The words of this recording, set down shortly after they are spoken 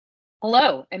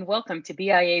Hello, and welcome to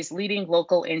BIA's Leading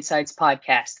Local Insights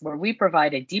podcast, where we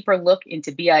provide a deeper look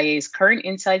into BIA's current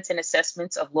insights and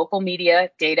assessments of local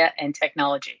media, data, and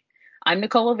technology. I'm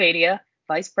Nicole Ovadia,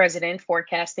 Vice President,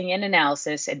 Forecasting and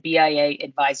Analysis at BIA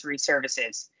Advisory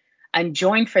Services. I'm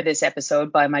joined for this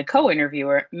episode by my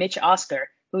co-interviewer, Mitch Oscar,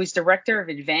 who is Director of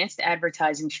Advanced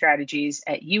Advertising Strategies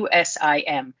at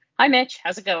USIM. Hi, Mitch.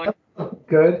 How's it going?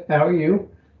 Good. How are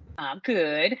you?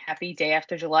 Good. Happy day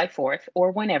after July 4th, or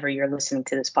whenever you're listening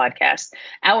to this podcast.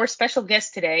 Our special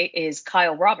guest today is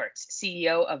Kyle Roberts,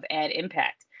 CEO of Ad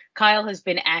Impact. Kyle has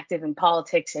been active in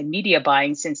politics and media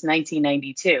buying since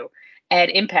 1992.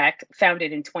 Ad Impact,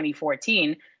 founded in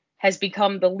 2014, has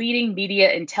become the leading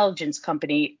media intelligence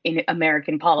company in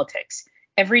American politics.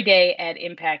 Every day, Ad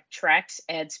Impact tracks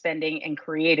ad spending and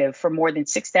creative for more than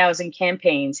 6,000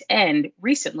 campaigns, and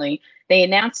recently, they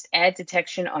announced ad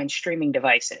detection on streaming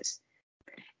devices.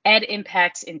 Ad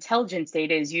Impact's intelligence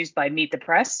data is used by Meet the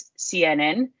Press,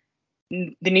 CNN,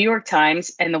 the New York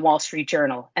Times, and the Wall Street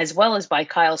Journal, as well as by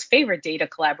Kyle's favorite data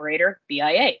collaborator,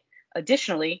 BIA.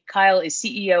 Additionally, Kyle is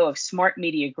CEO of Smart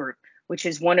Media Group, which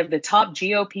is one of the top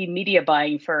GOP media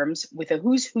buying firms with a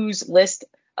who's who's list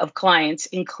of clients,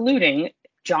 including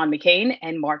John McCain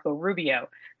and Marco Rubio.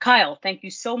 Kyle, thank you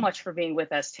so much for being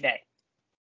with us today.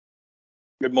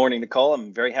 Good morning, Nicole.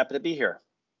 I'm very happy to be here.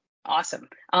 Awesome.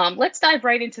 Let's dive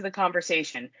right into the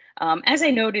conversation. As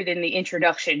I noted in the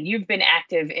introduction, you've been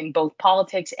active in both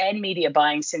politics and media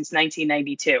buying since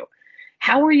 1992.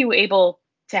 How were you able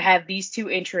to have these two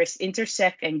interests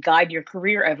intersect and guide your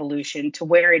career evolution to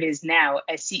where it is now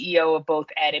as CEO of both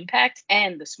Ad Impact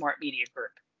and the Smart Media Group?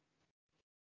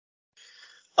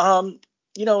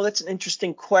 That's an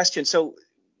interesting question. So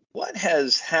what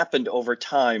has happened over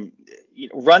time,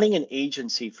 running an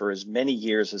agency for as many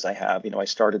years as I have, I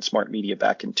started Smart Media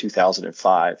back in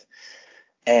 2005,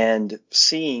 and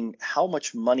seeing how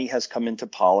much money has come into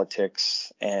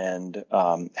politics and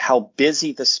how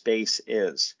busy the space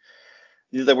is.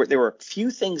 There were a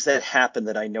few things that happened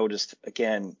that I noticed,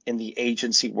 again, in the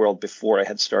agency world before I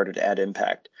had started Ad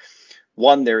Impact.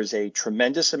 One, there's a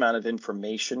tremendous amount of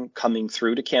information coming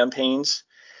through to campaigns,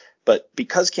 but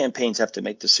because campaigns have to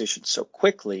make decisions so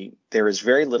quickly, there is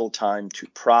very little time to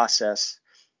process,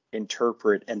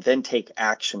 interpret, and then take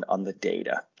action on the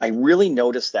data. I really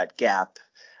noticed that gap,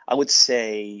 I would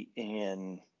say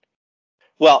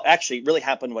actually it really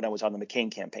happened when I was on the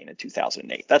McCain campaign in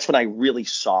 2008. That's when I really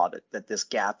saw that this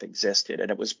gap existed. And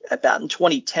it was about in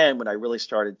 2010 when I really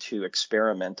started to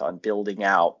experiment on building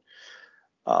out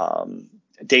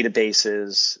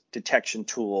databases, detection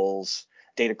tools,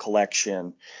 data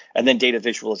collection, and then data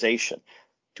visualization.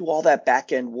 Do all that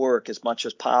back-end work as much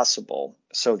as possible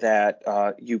so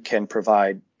that you can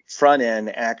provide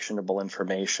front-end actionable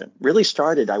information. Really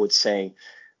started, I would say,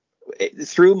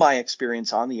 through my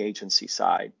experience on the agency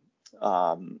side,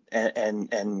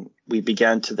 and we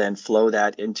began to then flow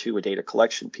that into a data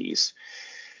collection piece.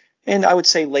 And I would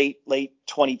say late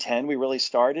 2010, we really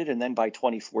started. And then by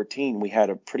 2014, we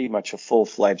had pretty much a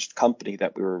full-fledged company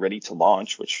that we were ready to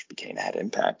launch, which became Ad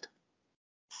Impact.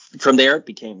 From there, it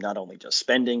became not only just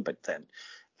spending, but then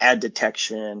ad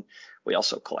detection. We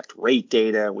also collect rate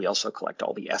data. We also collect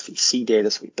all the FEC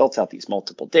data. So we built out these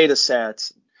multiple data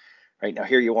sets. Right now,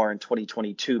 here you are in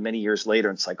 2022, many years later.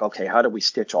 And it's like, okay, how do we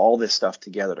stitch all this stuff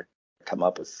together to come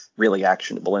up with really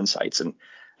actionable insights? And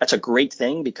that's a great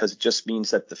thing because it just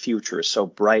means that the future is so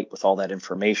bright with all that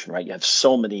information, right? You have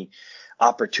so many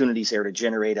opportunities there to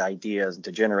generate ideas and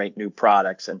to generate new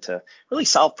products and to really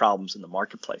solve problems in the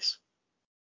marketplace.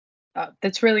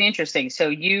 That's really interesting. So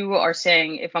you are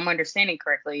saying, if I'm understanding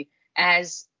correctly,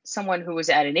 as someone who was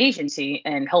at an agency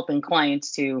and helping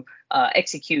clients to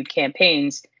execute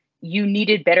campaigns, you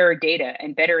needed better data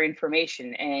and better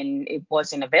information, and it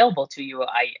wasn't available to you,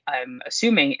 I'm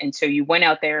assuming. And so you went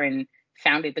out there and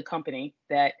founded the company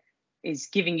that is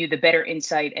giving you the better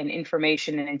insight and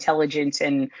information and intelligence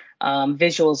and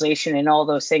visualization and all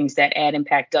those things that Ad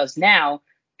Impact does now,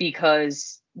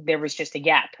 because there was just a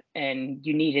gap and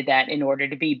you needed that in order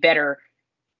to be better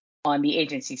on the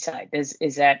agency side.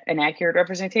 Is that an accurate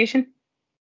representation?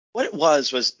 What it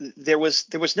was there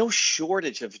was no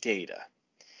shortage of data.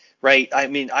 Right. I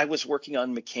mean, I was working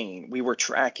on McCain. We were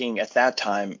tracking at that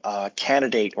time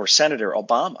candidate or Senator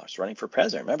Obama was running for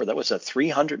president. Remember, that was a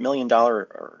 $300 million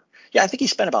I think he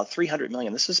spent about $300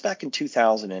 million. This is back in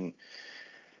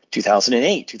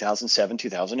 2008, 2007,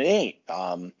 2008.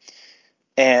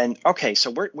 And OK,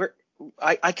 so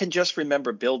I can just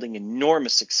remember building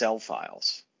enormous Excel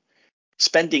files,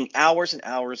 spending hours and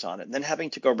hours on it, and then having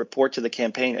to go report to the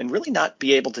campaign and really not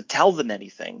be able to tell them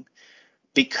anything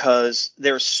because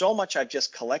there's so much I've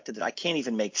just collected that I can't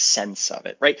even make sense of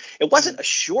it, right? It wasn't a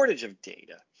shortage of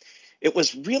data. It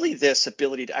was really this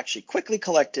ability to actually quickly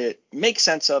collect it, make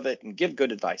sense of it, and give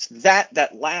good advice.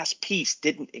 That last piece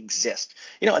didn't exist.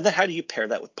 And then how do you pair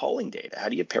that with polling data? How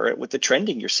do you pair it with the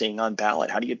trending you're seeing on ballot?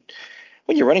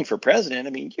 When you're running for president,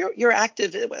 I mean, you're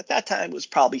active at that time. It was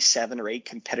probably 7 or 8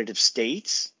 competitive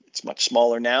states. It's much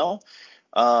smaller now,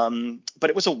 but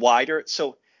it was a wider.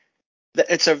 So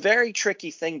it's a very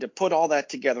tricky thing to put all that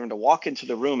together and to walk into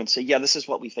the room and say, yeah, this is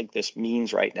what we think this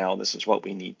means right now. This is what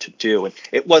we need to do. And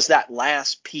it was that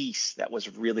last piece that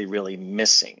was really, really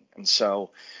missing. And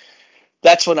so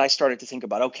that's when I started to think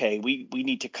about, okay, we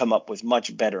need to come up with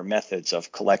much better methods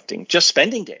of collecting just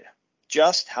spending data,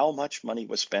 just how much money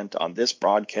was spent on this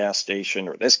broadcast station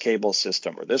or this cable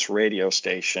system or this radio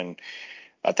station.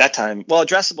 At that time, well,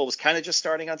 addressable was kind of just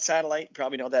starting on satellite. You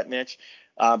probably know that, Mitch.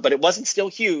 But it wasn't still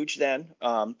huge then.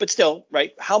 But still,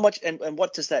 right? How much and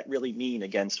what does that really mean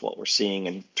against what we're seeing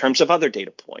in terms of other data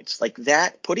points? Like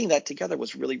that, putting that together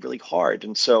was really, really hard.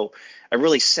 And so I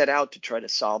really set out to try to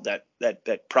solve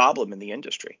that problem in the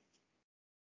industry.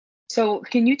 So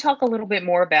can you talk a little bit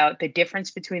more about the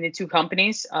difference between the two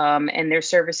companies and their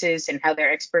services and how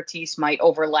their expertise might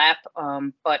overlap,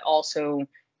 but also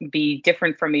be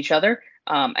different from each other?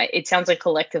 It sounds like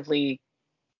collectively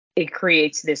it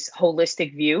creates this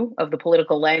holistic view of the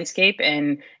political landscape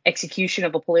and execution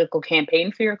of a political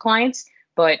campaign for your clients.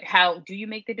 But how do you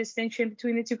make the distinction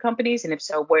between the two companies? And if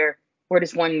so, where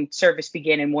does one service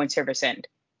begin and one service end?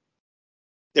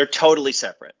 They're totally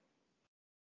separate.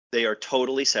 They are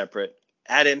totally separate.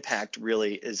 AdImpact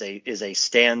really is a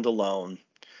standalone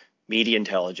media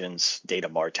intelligence data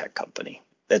martech company.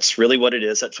 That's really what it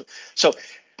is.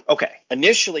 Okay,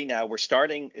 initially now we're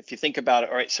starting, if you think about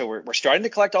it, all right, so we're starting to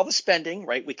collect all the spending,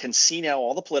 right? We can see now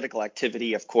all the political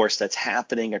activity, of course, that's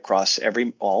happening across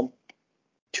all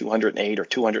 208 or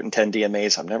 210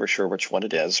 DMAs. I'm never sure which one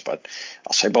it is, but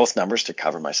I'll say both numbers to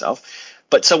cover myself.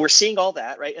 But so we're seeing all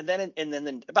that, right? And then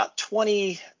in about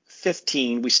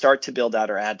 2015, we start to build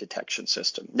out our ad detection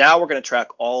system. Now we're going to track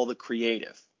all the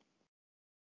creative.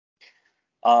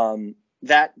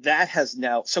 That has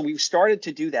now, so we've started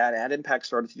to do that. AdImpact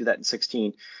started to do that in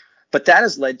 2016, but that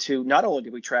has led to not only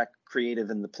do we track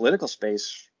creative in the political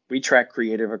space, we track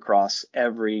creative across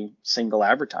every single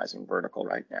advertising vertical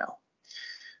right now.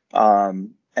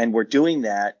 And we're doing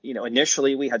that.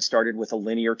 Initially we had started with a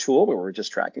linear tool where we're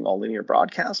just tracking all linear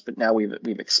broadcasts, but now we've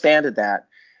expanded that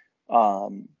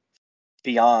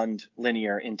beyond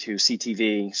linear into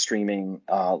CTV, streaming,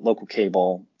 local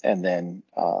cable, and then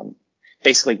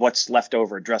basically what's left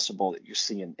over addressable that you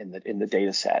see in the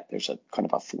data set. There's a kind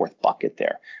of a fourth bucket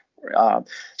there.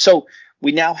 So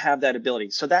we now have that ability.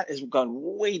 So that has gone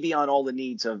way beyond all the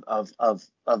needs of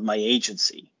my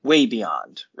agency, way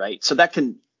beyond, right? So that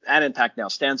can, AdImpact now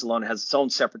stands alone, has its own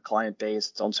separate client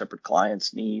base, its own separate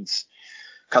clients, needs,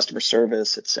 customer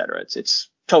service, et cetera. It's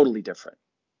totally different.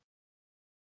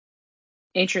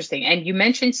 Interesting. And you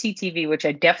mentioned CTV, which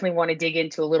I definitely want to dig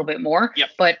into a little bit more. Yep.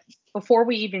 But before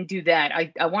we even do that,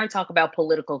 I want to talk about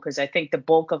political because I think the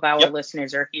bulk of our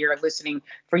listeners are here listening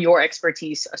for your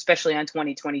expertise, especially on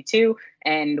 2022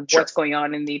 and what's going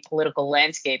on in the political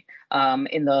landscape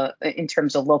in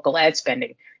terms of local ad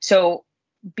spending. So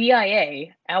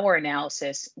BIA, our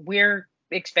analysis, we're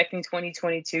expecting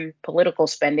 2022 political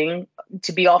spending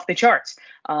to be off the charts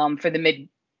for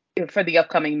the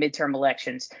upcoming midterm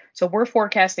elections. So we're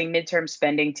forecasting midterm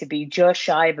spending to be just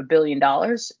shy of $1 billion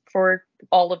for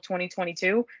all of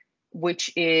 2022,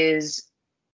 which is,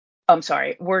 I'm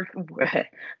sorry, we're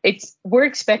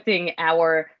expecting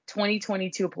our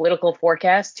 2022 political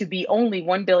forecast to be only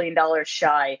 $1 billion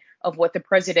shy of what the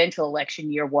presidential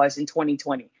election year was in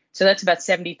 2020. So that's about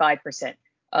 75%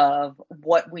 of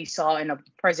what we saw in a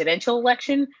presidential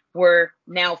election. We're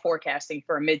now forecasting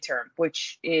for a midterm,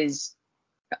 which is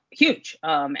huge.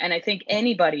 And I think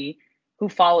anybody who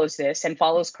follows this and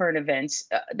follows current events,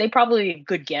 they probably have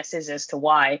good guesses as to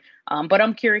why. But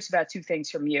I'm curious about two things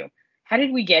from you. How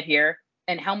did we get here?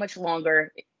 And how much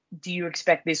longer do you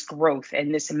expect this growth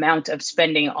and this amount of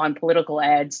spending on political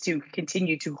ads to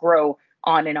continue to grow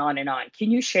on and on and on?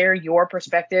 Can you share your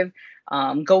perspective?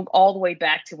 Go all the way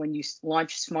back to when you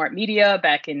launched Smart Media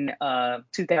back in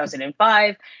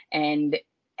 2005 and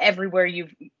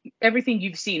everything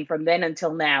you've seen from then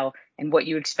until now and what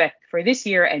you expect for this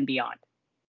year and beyond.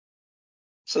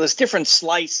 So there's different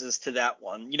slices to that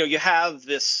one. You have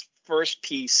this first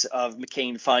piece of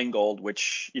McCain-Feingold,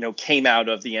 which, came out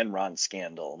of the Enron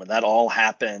scandal. When that all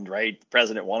happened, right, the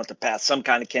president wanted to pass some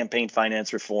kind of campaign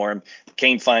finance reform.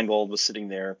 McCain-Feingold was sitting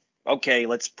there okay,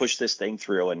 let's push this thing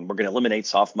through and we're going to eliminate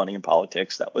soft money in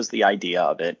politics. That was the idea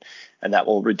of it. And that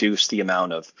will reduce the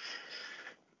amount of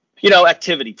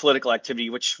political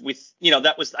activity, which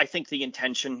that was, I think, the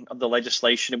intention of the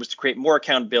legislation. It was to create more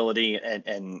accountability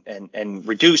and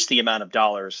reduce the amount of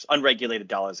dollars, unregulated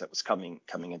dollars, that was coming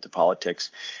into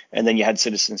politics. And then you had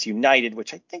Citizens United,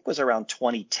 which I think was around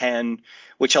 2010,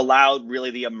 which allowed really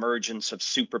the emergence of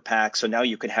super PACs. So now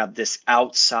you can have this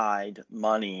outside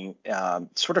money,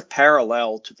 sort of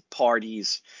parallel to the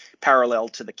parties, parallel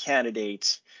to the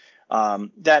candidates.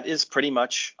 That is pretty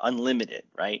much unlimited,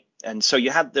 right? And so you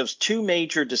have those two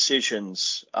major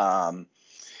decisions were,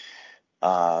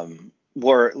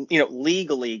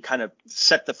 legally kind of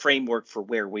set the framework for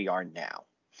where we are now.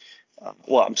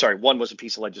 Well, I'm sorry, one was a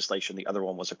piece of legislation, the other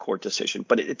one was a court decision,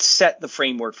 but it set the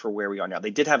framework for where we are now.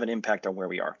 They did have an impact on where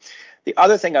we are. The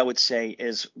other thing I would say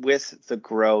is with the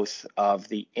growth of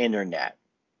the internet,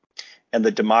 and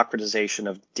the democratization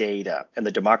of data and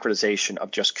the democratization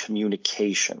of just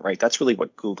communication, right? That's really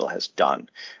what Google has done.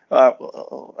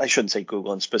 I shouldn't say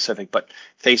Google in specific, but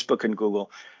Facebook and Google.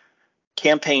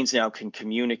 Campaigns now can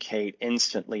communicate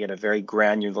instantly at a very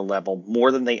granular level,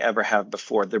 more than they ever have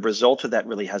before. The result of that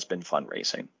really has been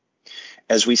fundraising.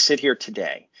 As we sit here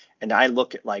today, and I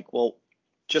look at I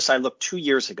look 2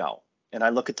 years ago, and I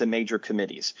look at the major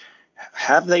committees.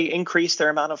 Have they increased their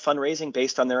amount of fundraising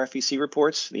based on their FEC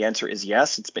reports? The answer is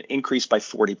yes. It's been increased by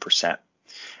 40%.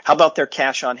 How about their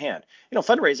cash on hand?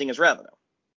 Fundraising is revenue.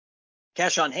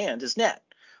 Cash on hand is net.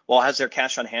 Well, has their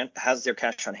cash on hand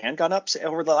gone up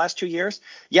over the last 2 years?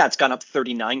 Yeah, it's gone up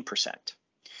 39%.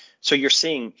 So you're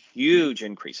seeing huge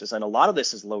increases, and a lot of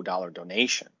this is low dollar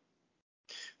donation.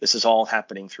 This is all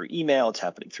happening through email. It's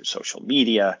happening through social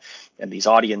media, and these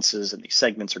audiences and these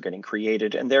segments are getting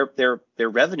created, and they're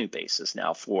revenue bases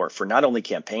now for not only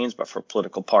campaigns but for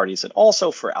political parties and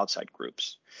also for outside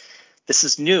groups. This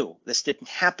is new. This didn't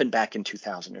happen back in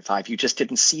 2005. You just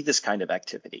didn't see this kind of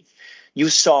activity. You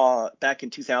saw back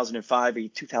in 2005 or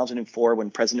 2004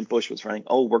 when President Bush was running,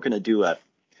 we're going to do a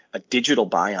digital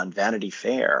buy on Vanity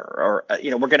Fair, or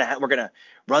we're gonna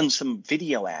run some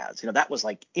video ads. That was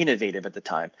like innovative at the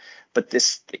time. But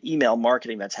the email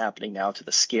marketing that's happening now to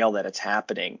the scale that it's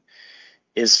happening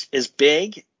is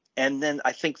big. And then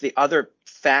I think the other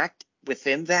fact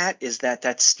within that is that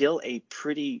that's still a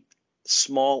pretty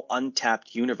small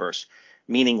untapped universe,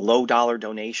 meaning low dollar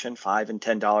donation, $5 and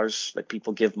 $10 that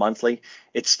people give monthly.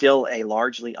 It's still a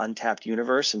largely untapped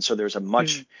universe, and so there's a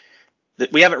much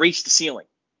that we haven't reached the ceiling.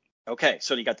 Okay,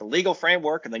 so you got the legal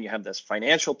framework, and then you have this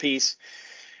financial piece,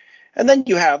 and then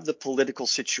you have the political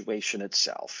situation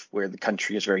itself, where the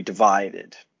country is very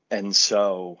divided, and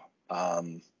so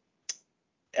the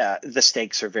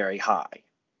stakes are very high.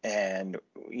 And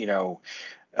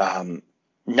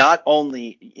not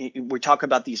only we're talking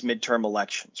about these midterm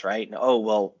elections, right?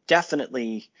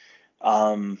 Definitely.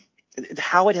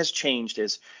 How it has changed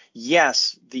is,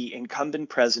 yes, the incumbent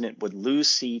president would lose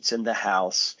seats in the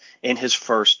House in his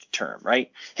first term, right?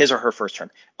 His or her first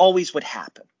term. Always would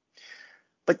happen.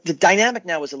 But the dynamic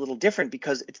now is a little different,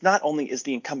 because it's not only is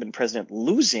the incumbent president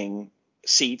losing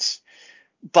seats,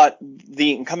 but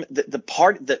the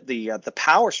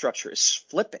power structure is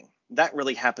flipping. That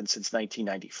really happened since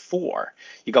 1994.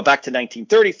 You go back to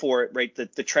 1934, right?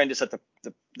 The trend is that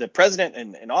the president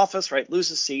in office, right,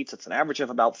 loses seats. It's an average of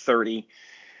about 30.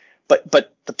 But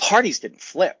the parties didn't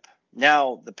flip.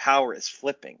 Now the power is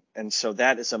flipping. And so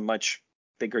that is a much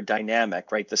bigger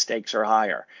dynamic, right? The stakes are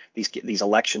higher. These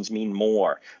elections mean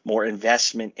more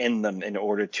investment in them in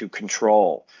order to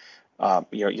control.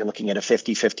 You're looking at a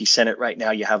 50-50 Senate right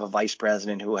now. You have a vice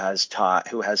president who has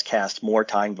cast more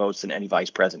tying votes than any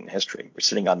vice president in history. We're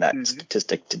sitting on that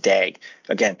statistic today.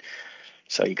 Again,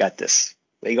 so you got this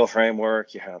legal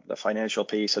framework, you have the financial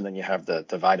piece, and then you have the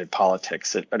divided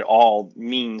politics. It all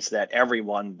means that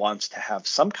everyone wants to have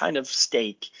some kind of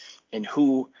stake in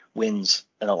who wins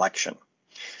an election.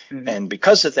 And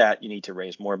because of that, you need to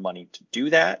raise more money to do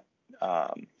that.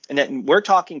 And then we're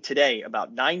talking today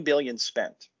about $9 billion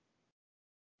spent.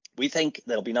 We think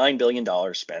there'll be $9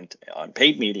 billion spent on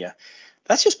paid media.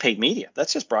 That's just paid media.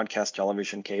 That's just broadcast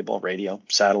television, cable, radio,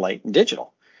 satellite, and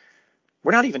digital.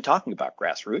 We're not even talking about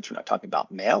grassroots. We're not talking about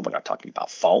mail. We're not talking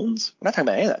about phones. We're not talking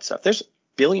about any of that stuff. There's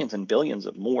billions and billions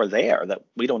of more there that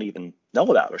we don't even know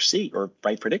about or see or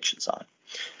write predictions on.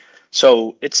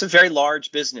 So it's a very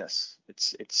large business.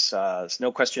 It's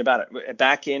no question about it.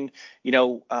 Back in,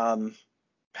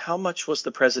 how much was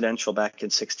the presidential back in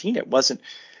 2016? It wasn't.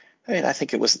 I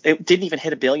think it didn't even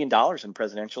hit $1 billion in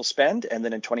presidential spend. And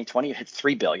then in 2020, it hit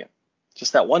 $3 billion.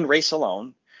 Just that one race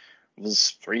alone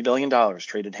was $3 billion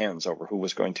traded hands over who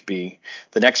was going to be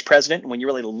the next president. And when you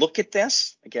really look at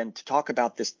this, again, to talk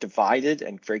about this divided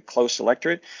and very close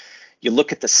electorate, you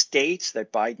look at the states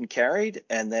that Biden carried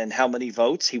and then how many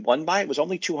votes he won by. It was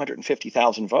only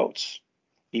 250,000 votes.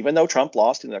 Even though Trump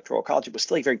lost in the Electoral College, it was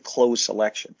still a very close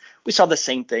election. We saw the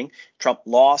same thing. Trump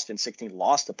lost in 2016,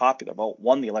 lost the popular vote,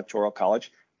 won the Electoral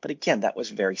College. But again, that was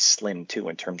very slim, too,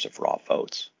 in terms of raw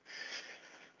votes.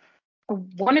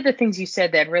 One of the things you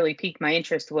said that really piqued my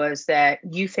interest was that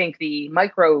you think the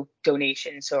micro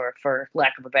donations, or for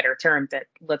lack of a better term, that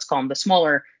let's call them the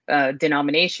smaller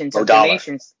denominations of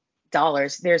donations,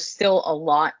 dollars, there's still a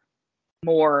lot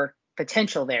more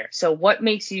potential there. So what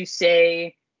makes you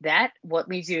say that? What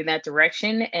leads you in that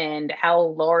direction? And how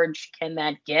large can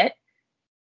that get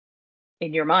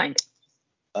in your mind?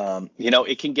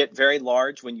 It can get very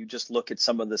large when you just look at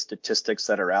some of the statistics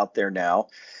that are out there now.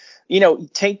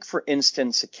 Take, for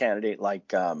instance, a candidate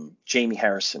like Jamie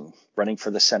Harrison running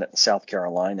for the Senate in South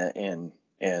Carolina in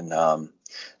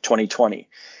 2020.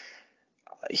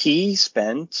 He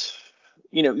spent,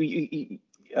 he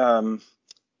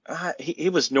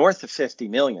was north of $50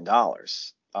 million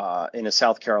in a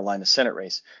South Carolina Senate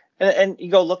race. And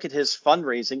you go look at his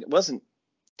fundraising, it wasn't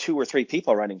 2 or 3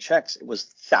 people writing checks. It was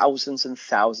thousands and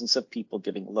thousands of people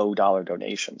giving low dollar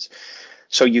donations.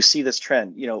 So you see this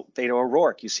trend, Beto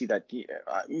O'Rourke, you see that.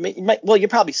 Well, you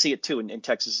probably see it too in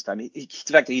Texas this time. The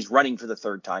fact that he's running for the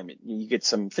third time, you get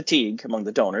some fatigue among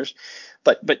the donors.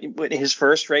 But his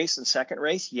first race and second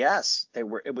race, yes, it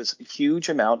was a huge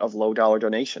amount of low dollar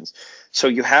donations. So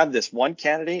you have this one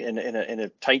candidate in a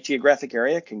tight geographic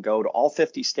area can go to all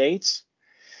 50 states.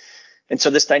 And so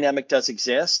this dynamic does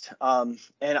exist. And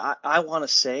I want to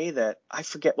say that I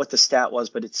forget what the stat was,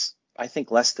 but it's, I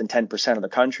think, less than 10% of the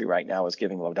country right now is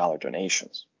giving low dollar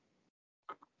donations.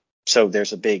 So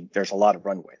there's a lot of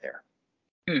runway there.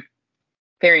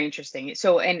 Very interesting.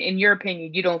 So, and in your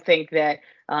opinion, you don't think that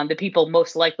the people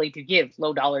most likely to give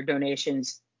low dollar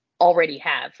donations already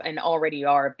have and already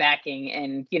are backing,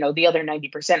 and the other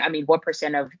 90%? I mean, what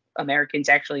percent of Americans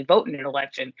actually vote in an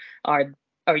election?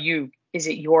 Is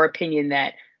it your opinion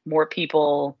that more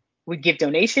people would give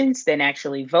donations than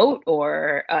actually vote?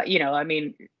 Or,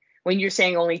 when you're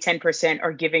saying only 10%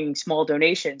 are giving small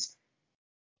donations,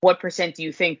 what percent do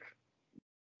you think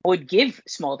would give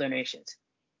small donations?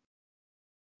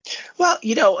 Well,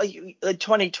 in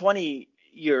 2020,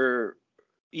 you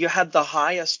had the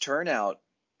highest turnout.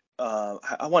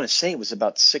 I want to say it was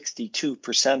about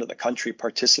 62% of the country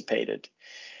participated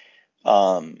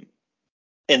in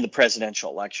the presidential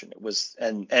election. It was,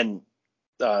 and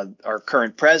our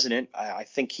current president, I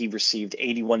think he received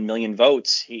 81 million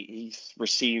votes. He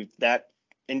received, that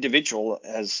individual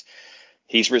as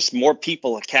more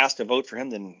people cast a vote for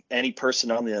him than any person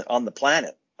on the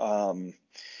planet.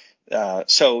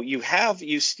 So you have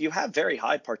very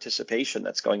high participation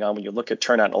that's going on when you look at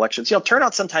turnout in elections.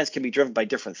 Turnout sometimes can be driven by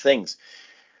different things.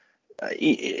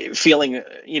 Feeling,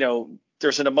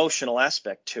 there's an emotional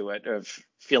aspect to it of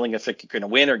feeling if you're going to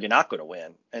win or you're not going to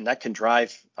win, and that can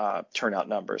drive turnout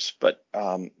numbers. But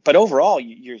overall,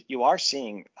 you are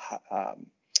seeing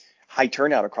high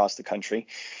turnout across the country,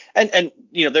 and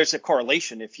there's a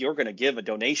correlation. If you're going to give a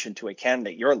donation to a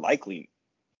candidate, you're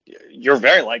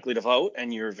very likely to vote,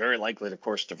 and you're very likely, of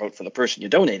course, to vote for the person you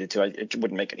donated to. It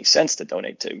wouldn't make any sense to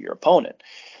donate to your opponent.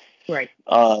 Right.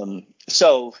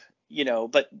 So,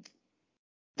 but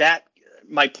that,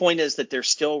 my point is that there's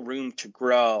still room to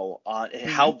grow on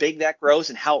how big that grows,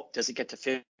 and how does it get to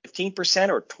 15%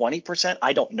 or 20%?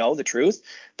 I don't know the truth,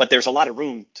 but there's a lot of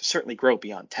room to certainly grow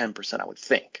beyond 10%, I would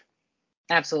think.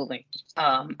 Absolutely.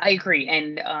 I agree.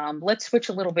 And let's switch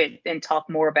a little bit and talk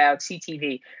more about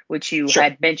CTV, which you Sure.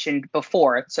 had mentioned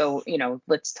before. So,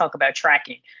 let's talk about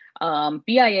tracking.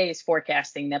 BIA is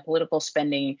forecasting that political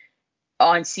spending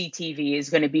on CTV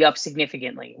is going to be up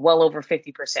significantly, well over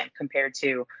 50% compared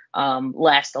to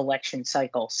last election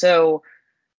cycle. So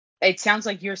it sounds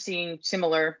like you're seeing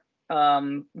similar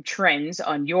trends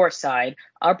on your side.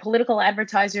 Are political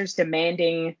advertisers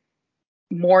demanding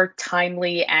more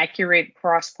timely, accurate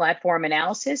cross-platform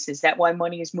analysis? Is that why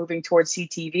money is moving towards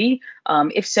CTV?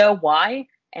 If so, why?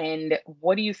 And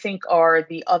what do you think are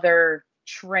the other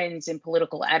trends in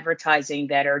political advertising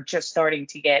that are just starting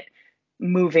to get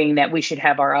moving that we should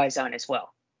have our eyes on as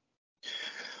well?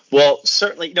 Well,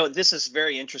 certainly, this is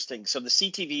very interesting. So the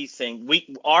CTV thing,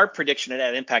 our prediction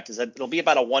at Impact is that it'll be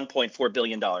about a $1.4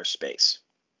 billion space.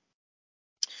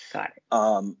 Got it.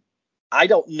 I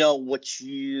don't know what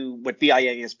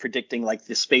BIA is predicting, like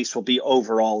the space will be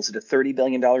overall. Is it a $30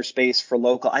 billion space for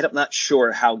local? I'm not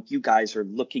sure how you guys are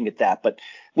looking at that, but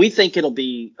we think it'll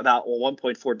be about a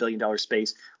 $1.4 billion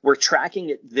space. We're tracking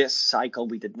it this cycle.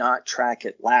 We did not track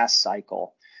it last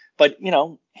cycle, but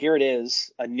here it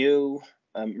is, a new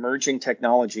emerging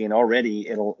technology, and already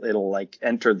it'll like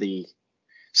enter the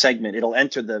segment. It'll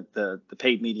enter the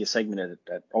paid media segment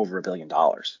at over $1 billion.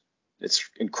 It's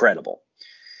incredible.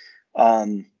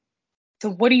 So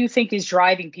what do you think is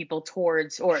driving people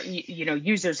towards, or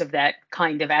users of that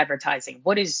kind of advertising?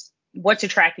 What's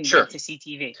attracting them to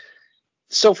CTV?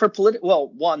 So for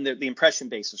one, the impression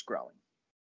base is growing.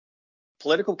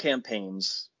 Political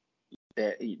campaigns,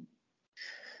 I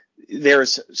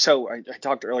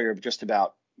talked earlier just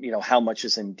about how much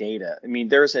is in data. I mean,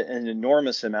 there's an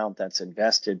enormous amount that's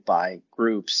invested by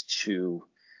groups to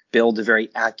build a very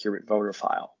accurate voter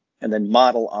file and then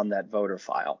model on that voter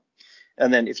file.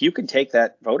 And then if you can take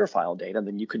that voter file data,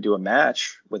 then you could do a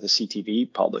match with a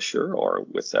CTV publisher or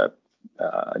with a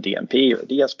DMP or a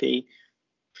DSP.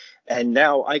 And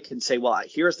now I can say, well,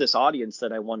 here's this audience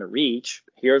that I want to reach.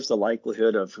 Here's the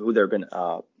likelihood of who they're going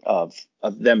to of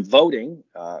them voting.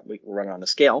 We run on a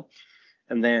scale.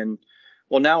 And then,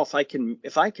 well, now if I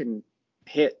can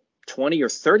hit 20 or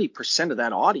 30% of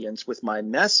that audience with my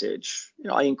message,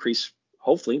 I increase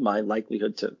hopefully my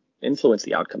likelihood to influence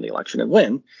the outcome of the election and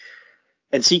win.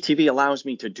 And CTV allows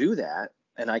me to do that,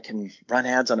 and I can run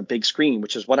ads on a big screen,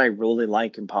 which is what I really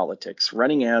like in politics.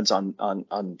 Running ads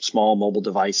on small mobile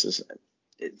devices,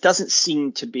 it doesn't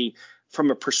seem to be,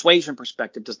 from a persuasion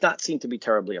perspective, does not seem to be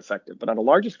terribly effective. But on a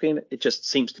larger screen, it just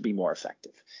seems to be more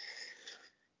effective.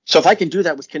 So if I can do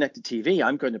that with connected TV,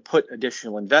 I'm going to put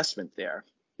additional investment there.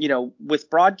 With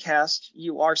broadcast,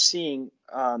 you are seeing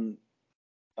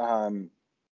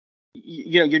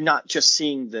you're not just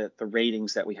seeing the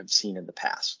ratings that we have seen in the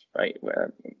past, right?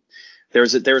 Where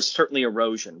there's certainly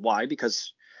erosion. Why?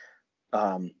 Because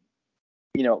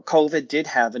COVID did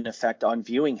have an effect on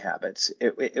viewing habits.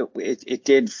 It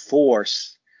did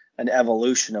force an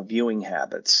evolution of viewing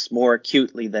habits more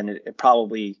acutely than it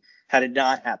probably had it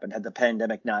not happened, had the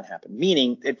pandemic not happened.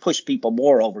 Meaning it pushed people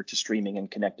more over to streaming and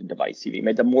connected device TV,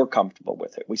 made them more comfortable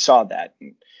with it. We saw that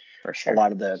in for sure. A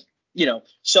lot of the,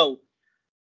 so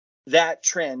that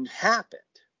trend happened.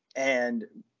 And,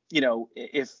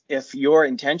 if your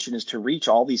intention is to reach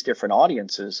all these different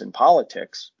audiences in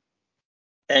politics,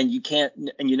 and you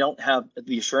don't have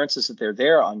the assurances that they're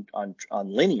there on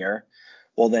linear,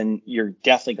 well, then you're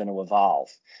definitely going to evolve.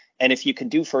 And if you can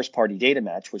do first party data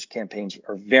match, which campaigns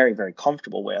are very, very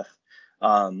comfortable with,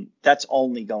 that's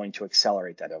only going to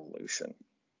accelerate that evolution.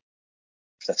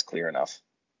 If that's clear enough.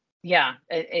 Yeah,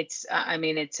 it's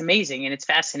amazing and it's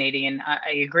fascinating, and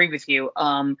I agree with you.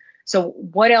 So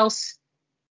what else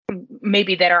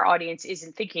maybe that our audience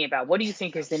isn't thinking about? What do you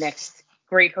think is the next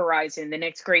great horizon, the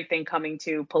next great thing coming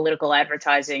to political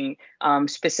advertising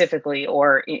specifically,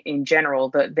 or in general,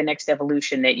 the next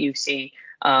evolution that you see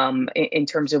in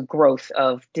terms of growth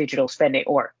of digital spending,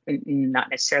 or not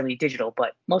necessarily digital,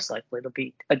 but most likely it'll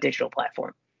be a digital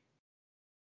platform?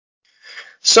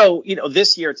 So,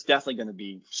 this year it's definitely going to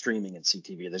be streaming and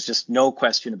CTV. There's just no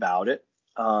question about it.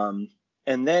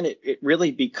 And then it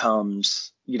really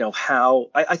becomes, how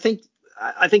I think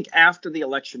after the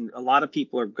election, a lot of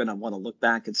people are going to want to look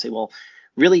back and say, well,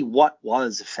 really, what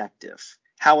was effective?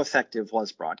 How effective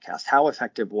was broadcast? How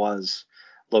effective was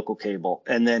local cable?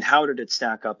 And then how did it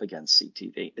stack up against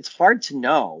CTV? It's hard to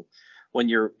know when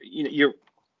you're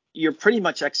pretty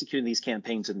much executing these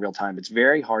campaigns in real time. It's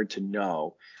very hard to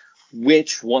know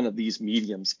which one of these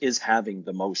mediums is having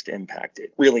the most impact.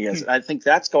 It really is. I think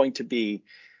that's going to be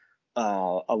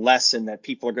a lesson that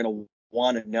people are going to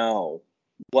want to know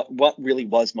what really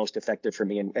was most effective for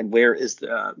me, and where is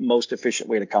the most efficient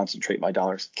way to concentrate my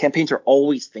dollars. Campaigns are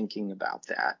always thinking about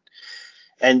that.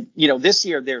 And, this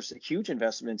year there's a huge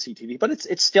investment in CTV, but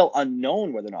it's still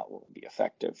unknown whether or not it will be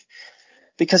effective.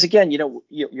 Because again,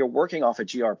 you're working off a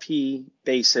GRP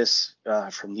basis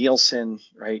from Nielsen,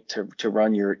 right, to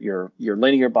run your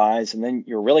linear buys, and then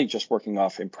you're really just working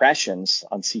off impressions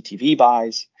on CTV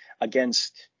buys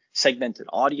against segmented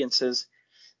audiences.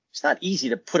 It's not easy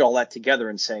to put all that together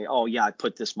and say, oh yeah, I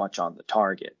put this much on the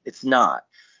target. It's not.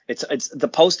 It's the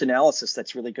post analysis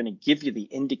that's really going to give you the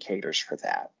indicators for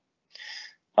that.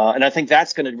 And I think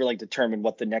that's going to really determine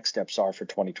what the next steps are for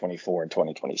 2024 and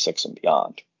 2026 and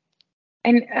beyond.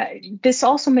 And this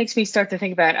also makes me start to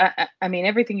think about,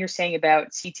 everything you're saying about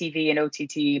CTV and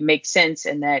OTT makes sense,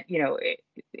 and that,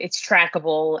 it's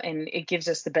trackable and it gives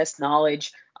us the best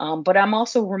knowledge. But I'm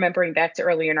also remembering back to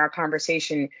earlier in our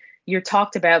conversation, you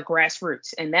talked about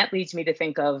grassroots, and that leads me to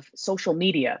think of social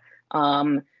media.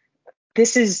 Um,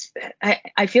 this is,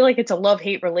 I feel like it's a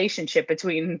love-hate relationship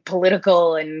between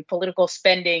political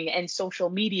spending and social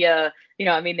media.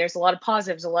 I mean, there's a lot of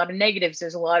positives, a lot of negatives,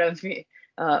 there's a lot of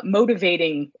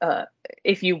motivating,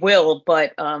 if you will,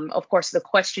 but of course the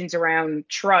questions around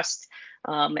trust,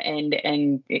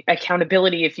 and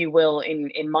accountability, if you will,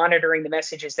 in monitoring the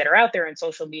messages that are out there on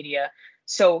social media.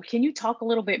 So can you talk a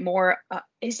little bit more?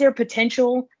 Is there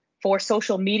potential for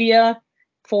social media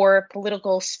for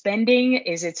political spending?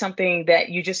 Is it something that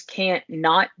you just can't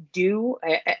not do?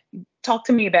 Talk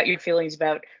to me about your feelings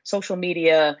about social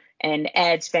media and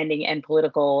ad spending and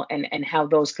political, and how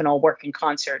those can all work in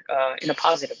concert in a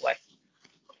positive way.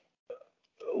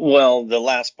 Well, the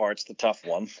last part's the tough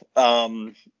one,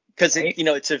 because Right?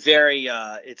 it's a very,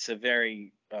 it's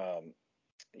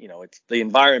the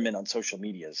environment on social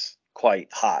media is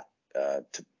quite hot,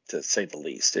 to say the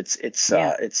least.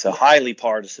 Yeah. It's a highly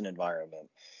partisan environment,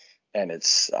 and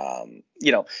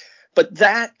but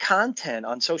that content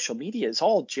on social media is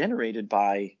all generated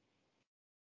by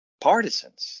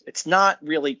partisans. It's not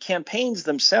really campaigns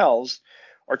themselves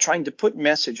are trying to put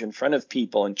message in front of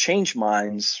people and change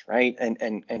minds, right?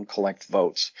 And collect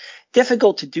votes.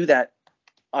 Difficult to do that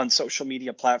on social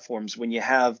media platforms when you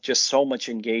have just so much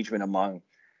engagement among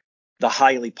the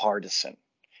highly partisan,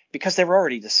 because they're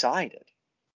already decided.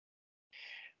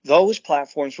 Those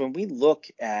platforms, when we look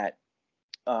at,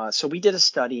 so we did a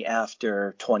study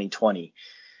after 2020.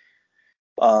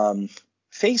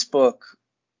 Facebook,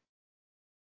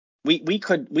 we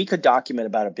could document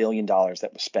about $1 billion that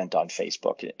was spent on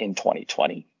Facebook in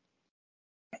 2020,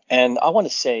 and I want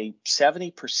to say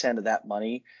 70% of that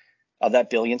money, of that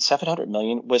billion, 700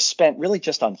 million, was spent really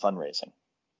just on fundraising.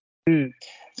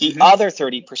 The other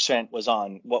 30% was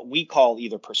on what we call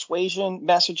either persuasion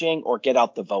messaging or get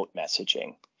out the vote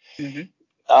messaging.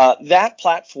 That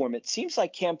platform, it seems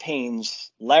like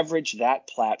campaigns leverage that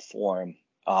platform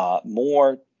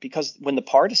more, because when the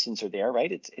partisans are there,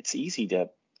 right, it's easy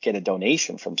to get a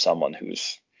donation from someone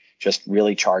who's just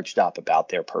really charged up about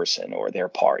their person or their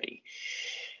party.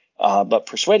 But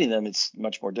persuading them, it's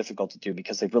much more difficult to do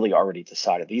because they've really already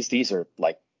decided. These are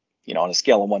like, on a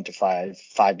scale of 1 to 5,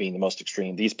 5 being the most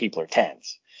extreme, these people are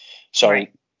 10s. So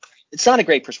right. It's not a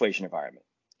great persuasion environment.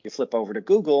 You flip over to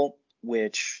Google,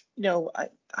 which,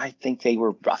 I think they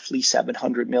were roughly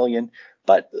 700 million,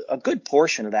 but a good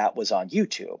portion of that was on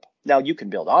YouTube. Now you can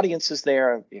build audiences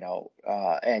there,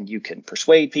 and you can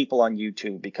persuade people on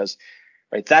YouTube because,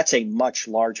 right, that's a much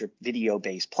larger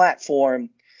video-based platform,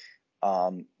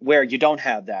 where you don't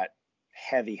have that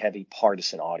heavy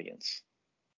partisan audience.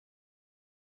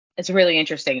 It's really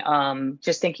interesting.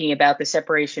 Just thinking about the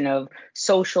separation of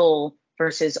social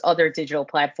versus other digital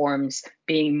platforms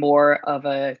being more of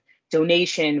a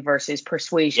donation versus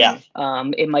persuasion. Yeah.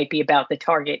 It might be about the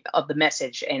target of the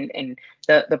message and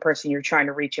the person you're trying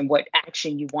to reach and what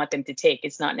action you want them to take.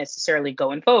 It's not necessarily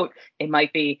go and vote. It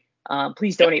might be,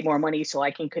 please donate more money so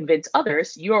I can convince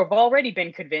others. You have already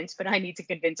been convinced, but I need to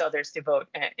convince others to vote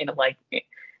in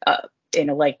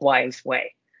a likewise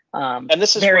way. And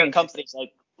this is where companies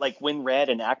like WinRed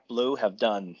and ActBlue have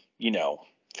done,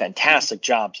 fantastic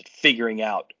jobs at figuring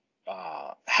out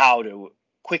how to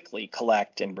quickly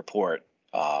collect and report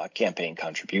campaign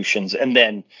contributions, and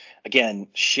then again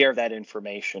share that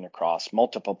information across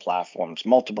multiple platforms,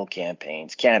 multiple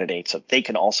campaigns, candidates, so they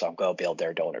can also go build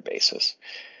their donor bases.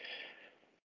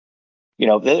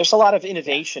 There's a lot of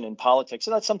innovation in politics,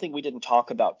 and that's something we didn't talk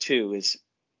about too. Is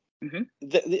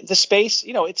the space?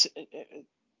 It's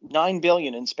 $9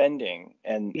 billion in spending,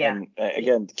 and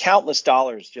again, countless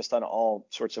dollars just on all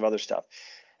sorts of other stuff.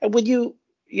 And when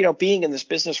being in this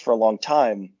business for a long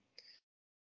time,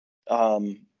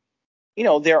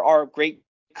 there are great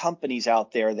companies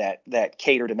out there that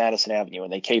cater to Madison Avenue,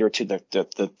 and they cater to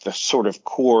the sort of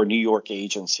core New York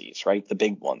agencies, right, the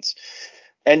big ones,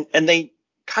 and they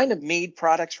kind of made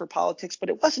products for politics, but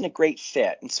it wasn't a great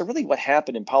fit. And so really what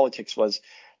happened in politics was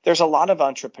there's a lot of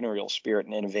entrepreneurial spirit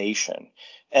and innovation,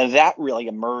 and that really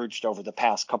emerged over the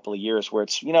past couple of years, where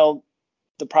it's,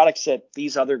 the products that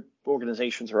these other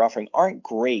organizations are offering aren't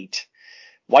great.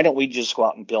 Why don't we just go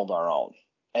out and build our own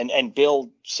and build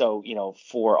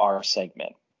for our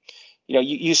segment?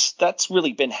 That's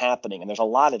really been happening, and there's a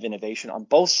lot of innovation on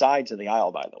both sides of the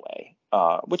aisle, by the way,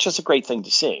 which is a great thing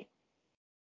to see.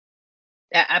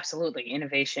 Absolutely.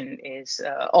 Innovation is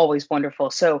always wonderful.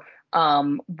 So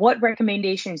what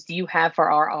recommendations do you have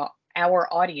for our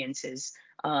audiences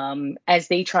as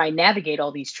they try and navigate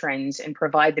all these trends and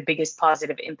provide the biggest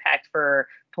positive impact for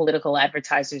political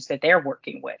advertisers that they're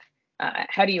working with?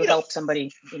 How do you help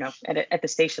somebody, at the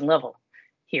station level?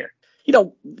 here?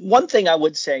 One thing I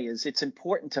would say is it's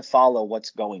important to follow what's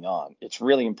going on. It's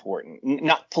really important,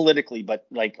 not politically, but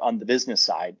like on the business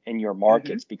side in your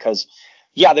markets, because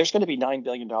yeah, there's going to be $9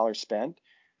 billion spent,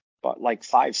 but like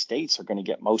 5 states are going to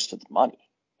get most of the money.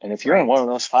 And if you're in one of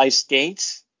those 5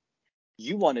 states,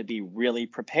 you want to be really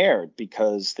prepared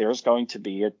because there's going to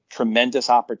be a tremendous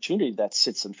opportunity that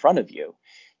sits in front of you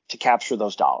to capture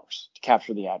those dollars, to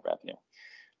capture the ad revenue.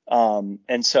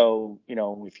 And so,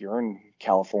 if you're in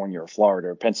California or Florida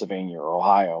or Pennsylvania or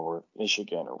Ohio or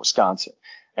Michigan or Wisconsin,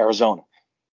 Arizona,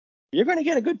 you're going to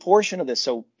get a good portion of this.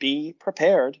 So be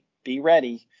prepared, be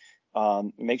ready,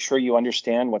 make sure you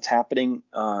understand what's happening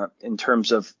in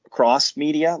terms of cross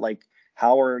media, like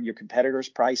how are your competitors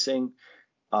pricing?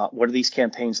 What are these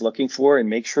campaigns looking for? And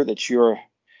make sure that you're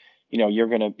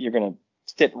going to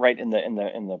sit right in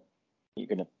the you're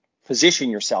going to position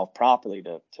yourself properly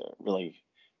to really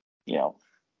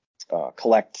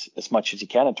collect as much as you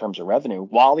can in terms of revenue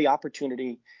while the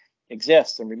opportunity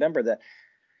exists. And remember that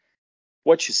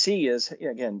what you see is,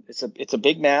 again, it's a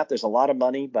big map. There's a lot of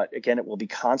money, but again, it will be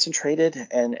concentrated.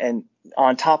 And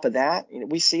on top of that,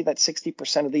 we see that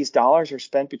 60% of these dollars are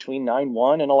spent between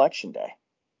 9/1 and Election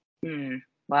Day.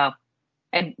 Wow.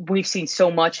 And we've seen so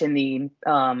much in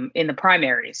the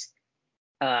primaries.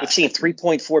 We've seen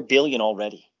 $3.4 billion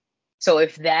already. So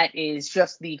if that is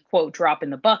just the quote drop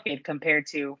in the bucket compared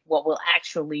to what will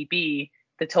actually be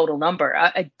the total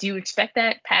number, do you expect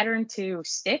that pattern to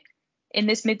stick in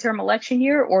this midterm election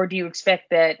year, or do you expect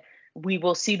that we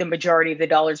will see the majority of the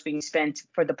dollars being spent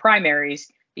for the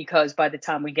primaries because by the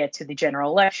time we get to the general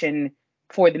election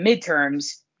for the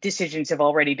midterms, decisions have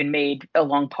already been made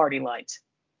along party lines?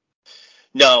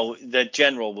 No, the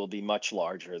general will be much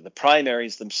larger. The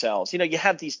primaries themselves, you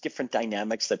have these different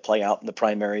dynamics that play out in the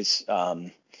primaries.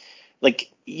 I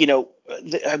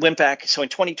went back. So in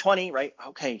 2020, right?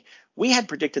 Okay, we had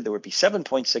predicted there would be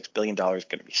 $7.6 billion going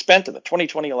to be spent in the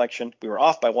 2020 election. We were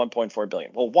off by $1.4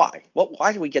 billion. Well, why?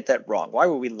 Why did we get that wrong? Why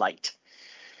were we light?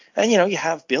 And, you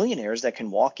have billionaires that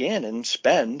can walk in and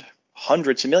spend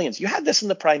hundreds of millions. You had this in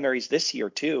the primaries this year,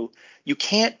 too. You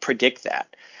can't predict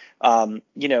that.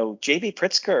 J.B.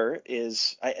 Pritzker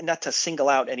is, not to single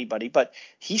out anybody, but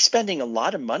he's spending a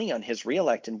lot of money on his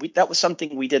reelect. And that was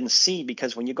something we didn't see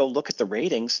because when you go look at the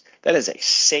ratings, that is a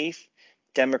safe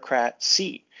Democrat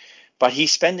seat. But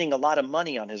he's spending a lot of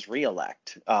money on his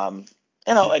reelect. And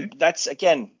that's,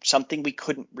 again, something we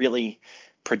couldn't really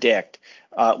predict.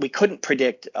 We couldn't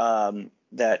predict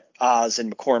that Oz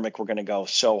and McCormick were going to go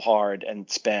so hard and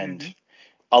spend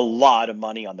a lot of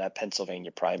money on that Pennsylvania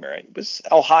primary. It was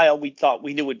Ohio. We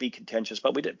knew would be contentious,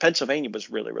 but Pennsylvania was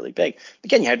really, really big.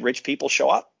 Again, you had rich people show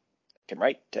up, can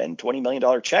write $10, $20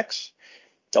 million checks.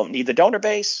 Don't need the donor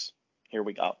base. Here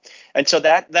we go. And so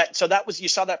that was, you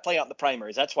saw that play out in the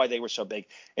primaries. That's why they were so big.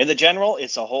 In the general,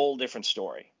 it's a whole different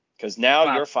story because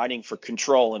now you're fighting for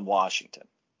control in Washington.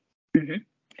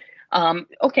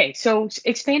 Okay, so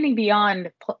expanding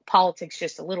beyond politics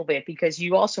just a little bit, because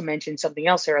you also mentioned something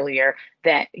else earlier,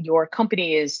 that your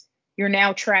company you're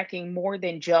now tracking more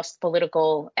than just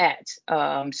political ads.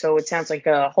 So it sounds like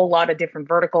a whole lot of different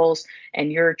verticals,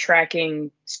 and you're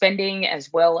tracking spending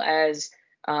as well as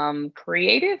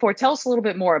creative. Or tell us a little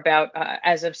bit more about,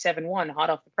 as of 7/1, hot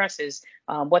off the presses,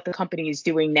 what the company is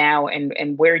doing now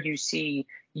and where you see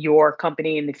your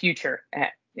company in the future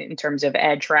in terms of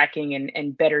ad tracking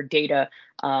and better data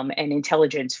and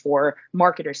intelligence for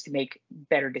marketers to make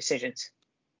better decisions.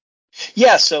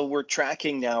 Yeah, so we're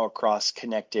tracking now across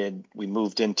connected. We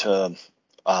moved into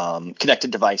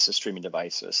connected devices, streaming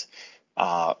devices.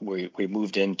 We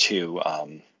moved into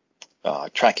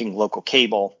tracking local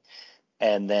cable.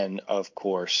 And then, of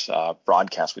course,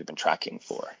 broadcast we've been tracking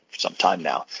for some time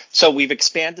now. So we've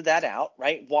expanded that out,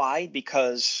 right? Why?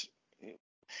 Because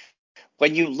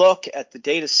when you look at the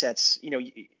data sets,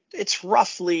 it's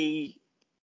roughly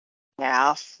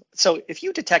half. So if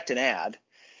you detect an ad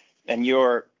and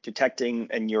you're detecting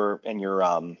and your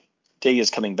data is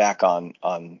coming back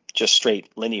on just straight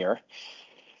linear,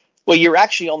 well, you're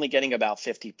actually only getting about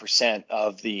 50%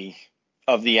 of the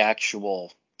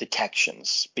actual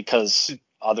detections because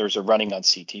others are running on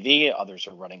CTV, others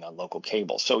are running on local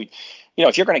cable. So,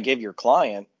 if you're going to give your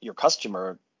client, your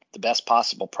customer, the best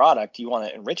possible product, you want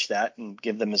to enrich that and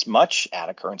give them as much ad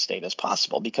occurrence data as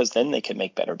possible because then they can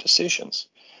make better decisions.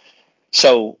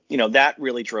 So, that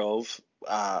really drove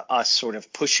us sort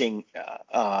of pushing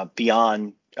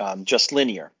beyond just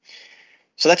linear.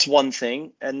 So that's one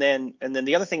thing. And then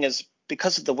the other thing is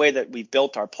because of the way that we've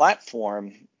built our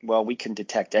platform, well, we can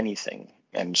detect anything.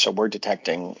 And so we're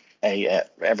detecting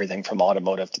everything from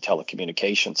automotive to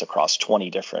telecommunications across 20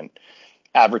 different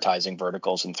advertising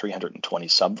verticals and 320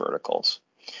 sub verticals.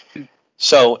 Hmm.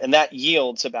 So, and that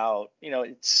yields about,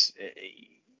 it's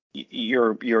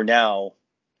you're now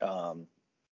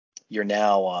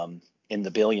in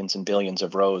the billions and billions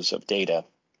of rows of data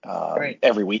Right.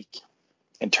 every week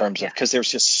in terms of, Yeah. because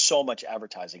there's just so much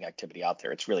advertising activity out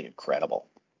there. It's really incredible.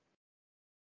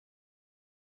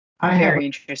 Very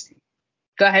interesting.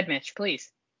 Go ahead, Mitch,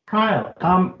 please. Kyle,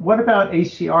 what about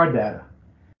ACR data?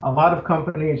 A lot of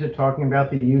companies are talking about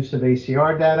the use of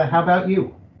ACR data. How about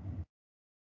you?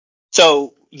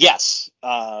 So yes,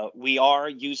 we are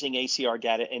using ACR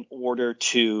data in order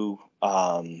to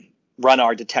run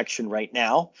our detection right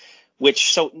now,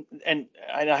 and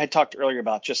I had talked earlier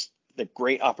about just the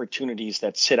great opportunities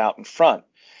that sit out in front.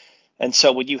 And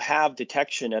so when you have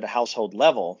detection at a household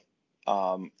level,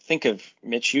 think of,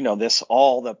 Mitch, this,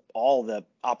 all the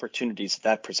opportunities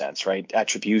that presents, right?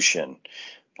 Attribution,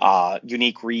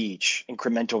 unique reach,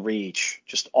 incremental reach,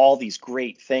 just all these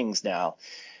great things now.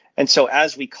 And so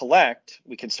as we collect,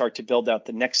 we can start to build out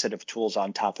the next set of tools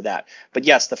on top of that. But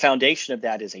yes, the foundation of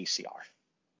that is ACR.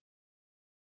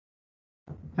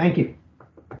 Thank you.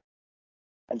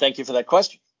 And thank you for that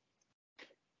question.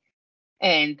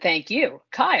 And thank you,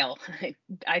 Kyle.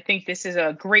 I think this is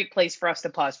a great place for us to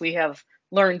pause. We have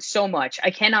learned so much.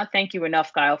 I cannot thank you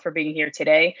enough, Kyle, for being here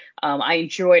today. I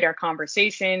enjoyed our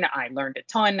conversation. I learned a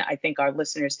ton. I think our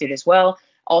listeners did as well.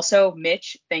 Also,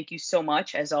 Mitch, thank you so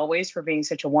much, as always, for being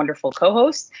such a wonderful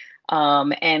co-host.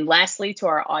 And lastly, to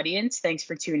our audience, thanks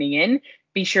for tuning in.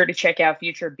 Be sure to check out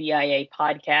future BIA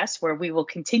podcasts, where we will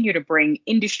continue to bring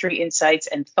industry insights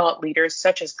and thought leaders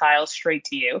such as Kyle straight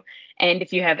to you. And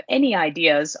if you have any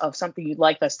ideas of something you'd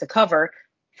like us to cover,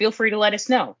 feel free to let us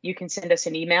know. You can send us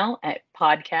an email at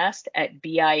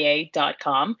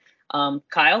podcast@bia.com.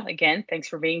 Kyle, again, thanks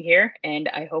for being here, and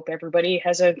I hope everybody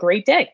has a great day.